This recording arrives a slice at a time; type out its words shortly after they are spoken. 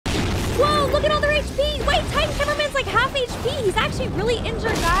HP. Wait, Titan Cameraman's like half HP. He's actually really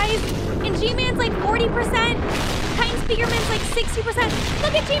injured, guys. And G-Man's like 40%. Titan Speakerman's like 60%.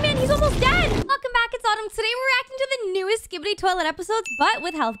 Look at G-Man, he's almost dead. Welcome back, it's Autumn. Today we're reacting to the newest Skibidi Toilet episodes, but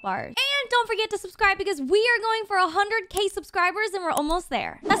with health bars. And don't forget to subscribe because we are going for 100K subscribers and we're almost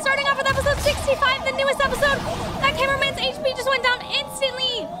there. Now starting off with episode 65, the newest episode. That cameraman's HP just went down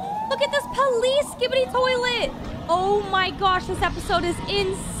instantly. Look at this police Skibidi Toilet. Oh my gosh, this episode is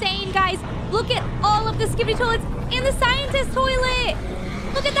insane, guys. Look at all of the Skibidi Toilets and the scientist toilet.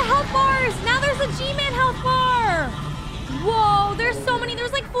 Look at the health bars. Now there's a G-Man health bar. Whoa, there's so many.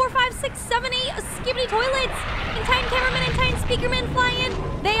 There's like 4, 5, 6, 7, 8 Skibidi Toilets. And Titan Cameraman and Titan Speakerman fly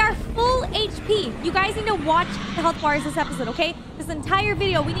in. They are full HP. You guys need to watch the health bars this episode, okay? This entire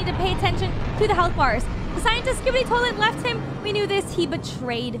video, we need to pay attention to the health bars. The scientist Skibidi Toilet left him. We knew this. He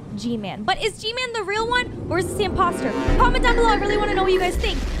betrayed G-Man. But is G-Man the real one or is this the imposter? Comment down below. I really want to know what you guys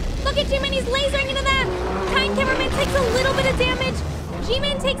think. Look at G-Man. He's lasering into them. Titan Cameraman takes a little bit of damage.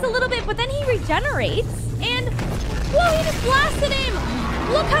 G-Man takes a little bit, but then he regenerates. And, whoa, he just blasted him.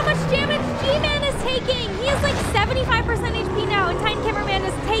 Look how much damage G-Man is taking. He is like 75% HP now, and Titan Cameraman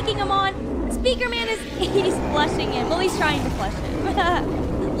is taking him on. Speakerman he's flushing him. Well, he's trying to flush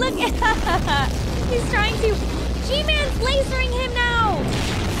him. Look at he's trying to. G-Man's lasering him now.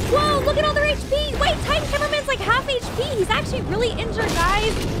 Whoa, look at all their HP. Wait, Titan Cameraman's like half HP. He's actually really injured,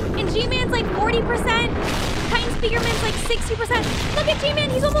 guys. And G-Man's like 40%. Titan Speakerman's like 60%. Look at G-Man,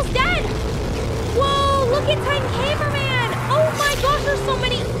 he's almost dead. Whoa, look at Titan Cameraman. Oh my gosh, there's so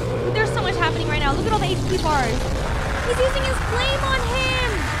many. There's so much happening right now. Look at all the HP bars. He's using his flame on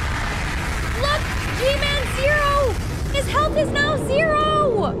him. Look, G-Man 0. His health is now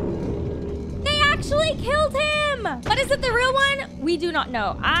 0. Actually killed him. But is it the real one? We do not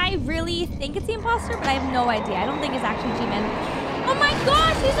know. I really think it's the imposter, but I have no idea. I don't think it's actually G-Man. Oh my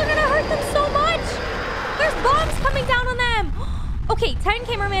gosh, these are gonna hurt them so much. There's bombs coming down on them. Okay, Titan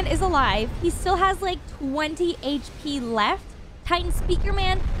Cameraman is alive. He still has like 20 HP left. Titan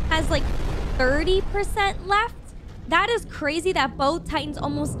Speakerman has like 30% left. That is crazy that both Titans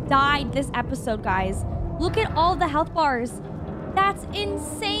almost died this episode, guys. Look at all the health bars. That's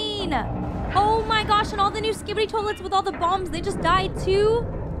insane. Oh my gosh, and all the new Skibidi Toilets with all the bombs, they just died too.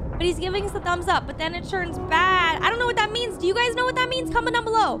 But he's giving us a thumbs up, but then it turns bad. I don't know what that means. Do you guys know what that means? Comment down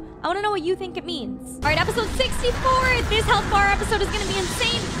below. I want to know what you think it means. All right, episode 64. This health bar episode is going to be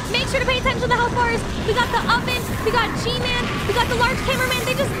insane. Make sure to pay attention to the health bars. We got the oven. We got G-Man. We got the large cameraman.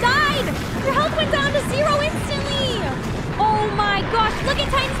 They just died. Their health went down to 0 instantly. Oh my gosh. Look at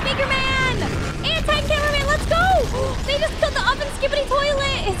Titan Speakerman. And Titan Cameraman. Let's go. They just killed the oven Skibidi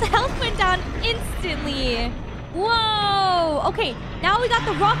Toilet. His health went down instantly. Whoa. Okay, now we got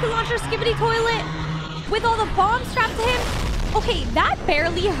the rocket launcher Skibidi Toilet with all the bombs strapped to him. Okay, that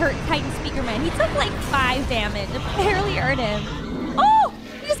barely hurt Titan Speakerman. He took like 5 damage. It barely hurt him. Oh,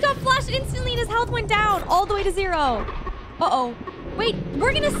 he just got flashed instantly and his health went down all the way to 0. Uh-oh. Wait,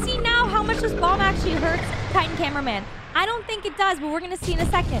 we're going to see now how much this bomb actually hurts Titan Cameraman. I don't think it does, but we're going to see in a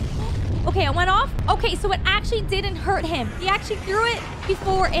second. Okay, it went off. Okay, so it actually didn't hurt him. He actually threw it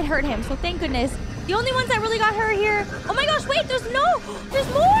before it hurt him, so thank goodness. The only ones that really got hurt here... Oh my gosh, wait, there's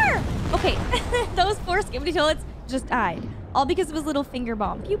more! Okay, those 4 Skibidi Toilets just died. All because of his little finger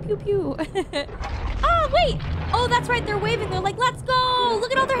bomb. Pew, pew, pew. Oh, wait! Oh, that's right, they're waving. They're like, let's go!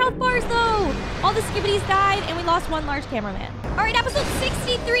 Look at all their health bars, though! All the Skibidis died, and we lost 1 large cameraman. All right, episode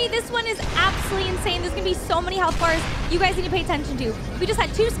 63. This one is absolutely insane. There's gonna be so many health bars you guys need to pay attention to. We just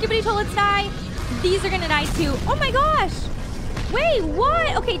had 2 Skibidi Toilets die. These are gonna die, too. Oh my gosh! Wait,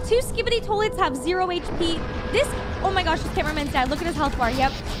 what? Okay, 2 Skibidi Toilets have 0 HP. This... Oh my gosh, this cameraman's dead. Look at his health bar.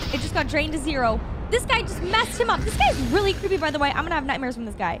 Yep, it just got drained to 0. This guy just messed him up. This guy's really creepy, by the way. I'm gonna have nightmares from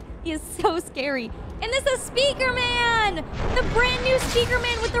this guy. He is so scary. And this is Speakerman! The brand new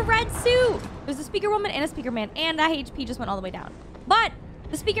Speakerman with the red suit. There's a Speaker Woman and a Speakerman, and that HP just went all the way down. But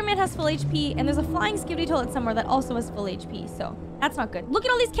the Speakerman has full HP, and there's a flying Skibidi Toilet somewhere that also has full HP, so that's not good. Look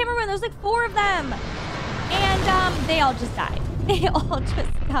at all these cameramen. There's like 4 of them. And they all just died. They all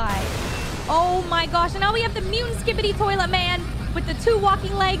just died. Oh my gosh. And now we have the mutant Skibidi Toilet Man with the 2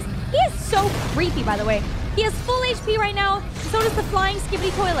 walking legs. He is so creepy, by the way. He has full HP right now. So does the flying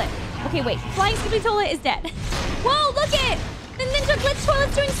Skibidi Toilet. Okay, wait. Flying Skibidi Toilet is dead. Whoa, look it! The Ninja Glitch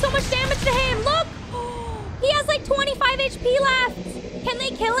Toilet's doing so much damage to him. Look! He has like 25 HP left. Can they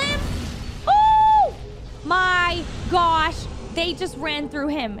kill him? Oh! My gosh. They just ran through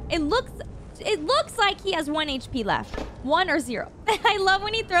him. It looks like he has 1 HP left. 1 or 0. I love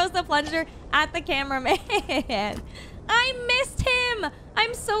when he throws the plunger at the cameraman. I missed him.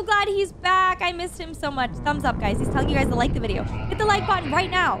 I'm so glad he's back. I missed him so much. Thumbs up, guys. He's telling you guys to like the video. Hit the like button right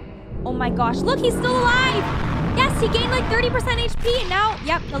now. Oh my gosh. Look, he's still alive. Yes, he gained like 30% HP. And now,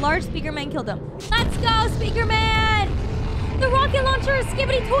 yep, the large speaker man killed him. Let's go, speaker man. The rocket launcher is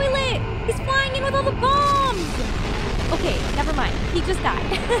Skibidi Toilet. He's flying in with all the bombs. Okay, never mind. He just died.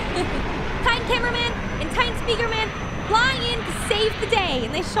 Titan Cameraman and Titan Speaker Man flying in to save the day.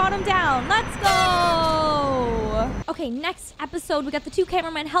 And they shot him down. Let's go. Okay, next episode, we got the two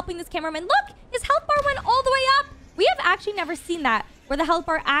cameramen helping this cameraman. Look, his health bar went all the way up. We have actually never seen that, where the health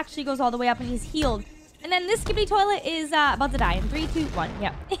bar actually goes all the way up and he's healed. And then this Skibidi Toilet is about to die in 3, 2, 1.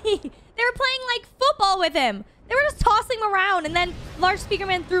 Yep. They were playing like football with him. They were just tossing him around, and then large speaker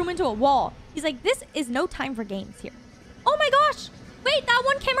man threw him into a wall. He's like, this is no time for games here. Oh my gosh. Wait, that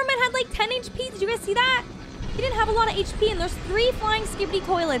one cameraman had like 10 HP. Did you guys see that? He didn't have a lot of HP, and there's 3 flying Skibidi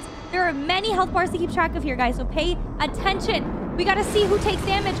Toilets. There are many health bars to keep track of here, guys, so pay attention. We gotta see who takes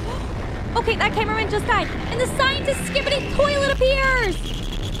damage. Okay, that cameraman just died, and the scientist Skibidi Toilet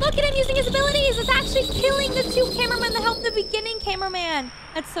appears. Look at him using his abilities. It's actually killing the 2 cameramen that helped the beginning cameraman.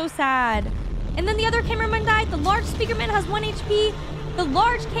 That's so sad. And then the other cameraman died. The large speaker man has 1 HP. The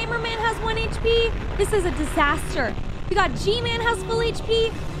large cameraman has 1 HP. This is a disaster. We got G-Man has full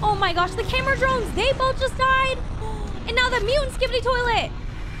HP. Oh my gosh, the camera drones, they both just died. And now the mutant Skibidi Toilet.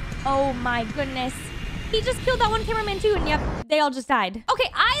 Oh my goodness. He just killed that one cameraman too, and yep, they all just died. Okay,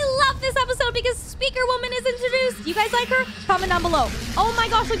 I love this episode because Speaker Woman is introduced. You guys like her? Comment down below. Oh my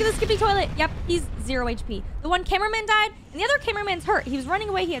gosh, look at the Skibidi Toilet. Yep, he's 0 HP. The one cameraman died, and the other cameraman's hurt. He was running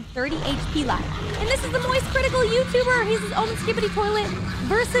away. He had 30 HP left. And this is the Moist Critical YouTuber. He's his own Skibidi Toilet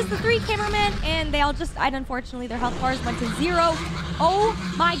versus the 3 cameramen, and they all just died, unfortunately. Their health bars went to 0. Oh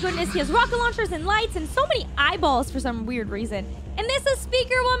my goodness, he has rocket launchers and lights and so many eyeballs for some weird reason. And this is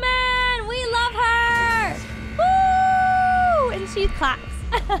Speaker Woman. We love her. Woo! And she claps.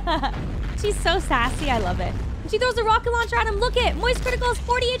 She's so sassy. I love it. And she throws a rocket launcher at him. Look at it. Moist Critical has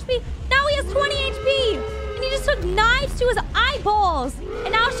 40 HP. Now he has 20 HP. And he just took knives to his eyeballs.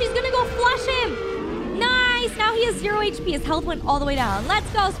 And now she's going to go flush him. Nice. Now he has 0 HP. His health went all the way down. Let's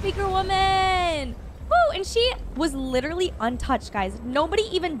go, Speaker Woman. Woo! And she was literally untouched, guys. Nobody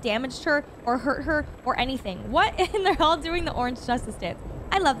even damaged her or hurt her or anything. What? And they're all doing the orange justice dance.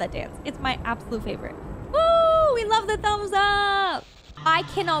 I love that dance. It's my absolute favorite. Woo! We love the thumbs up. I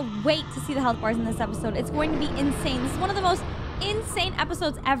cannot wait to see the health bars in this episode. It's going to be insane. This is one of the most insane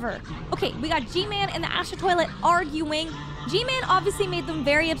episodes ever. Okay, we got G-Man and the Astro Toilet arguing. G-Man obviously made them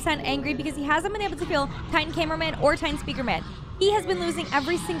very upset and angry because he hasn't been able to kill Titan Cameraman or Titan Speaker Man. He has been losing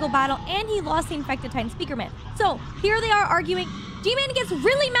every single battle, and he lost the infected Titan Speaker Man. So here they are arguing. G-Man gets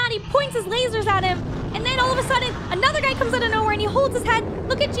really mad. He points his lasers at him. And then all of a sudden, another guy comes out of nowhere and he holds his head.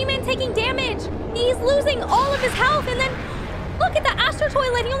 Look at G-Man taking damage. He's losing all of his health. And then look at the Astro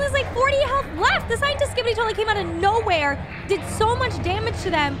Toilet. He only has like 40 health left. The scientist Skibidi Toilet came out of nowhere, did so much damage to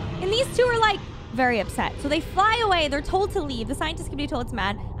them. And these two are like very upset. So they fly away. They're told to leave. The scientist Skibidi Toilet's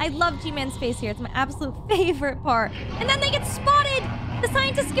mad. I love G-Man's face here. It's my absolute favorite part. And then they get spotted. The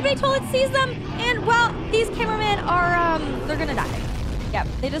scientist Skibidi Toilet sees them. And, well, these cameramen are, they're gonna die. Yep,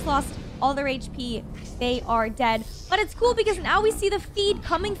 they just lost all their HP. They are dead. But it's cool because now we see the feed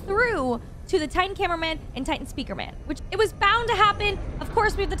coming through to the Titan Cameraman and Titan Speaker Man, which it was bound to happen. Of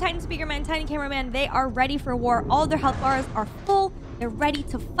course, we have the Titan Speaker Man, Titan Cameraman. They are ready for war. All their health bars are full. They're ready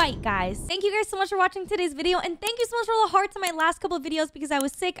to fight, guys. Thank you guys so much for watching today's video. And thank you so much for all the hearts in my last couple of videos because I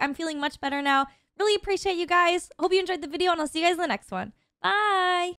was sick. I'm feeling much better now. Really appreciate you guys. Hope you enjoyed the video, and I'll see you guys in the next one. Bye.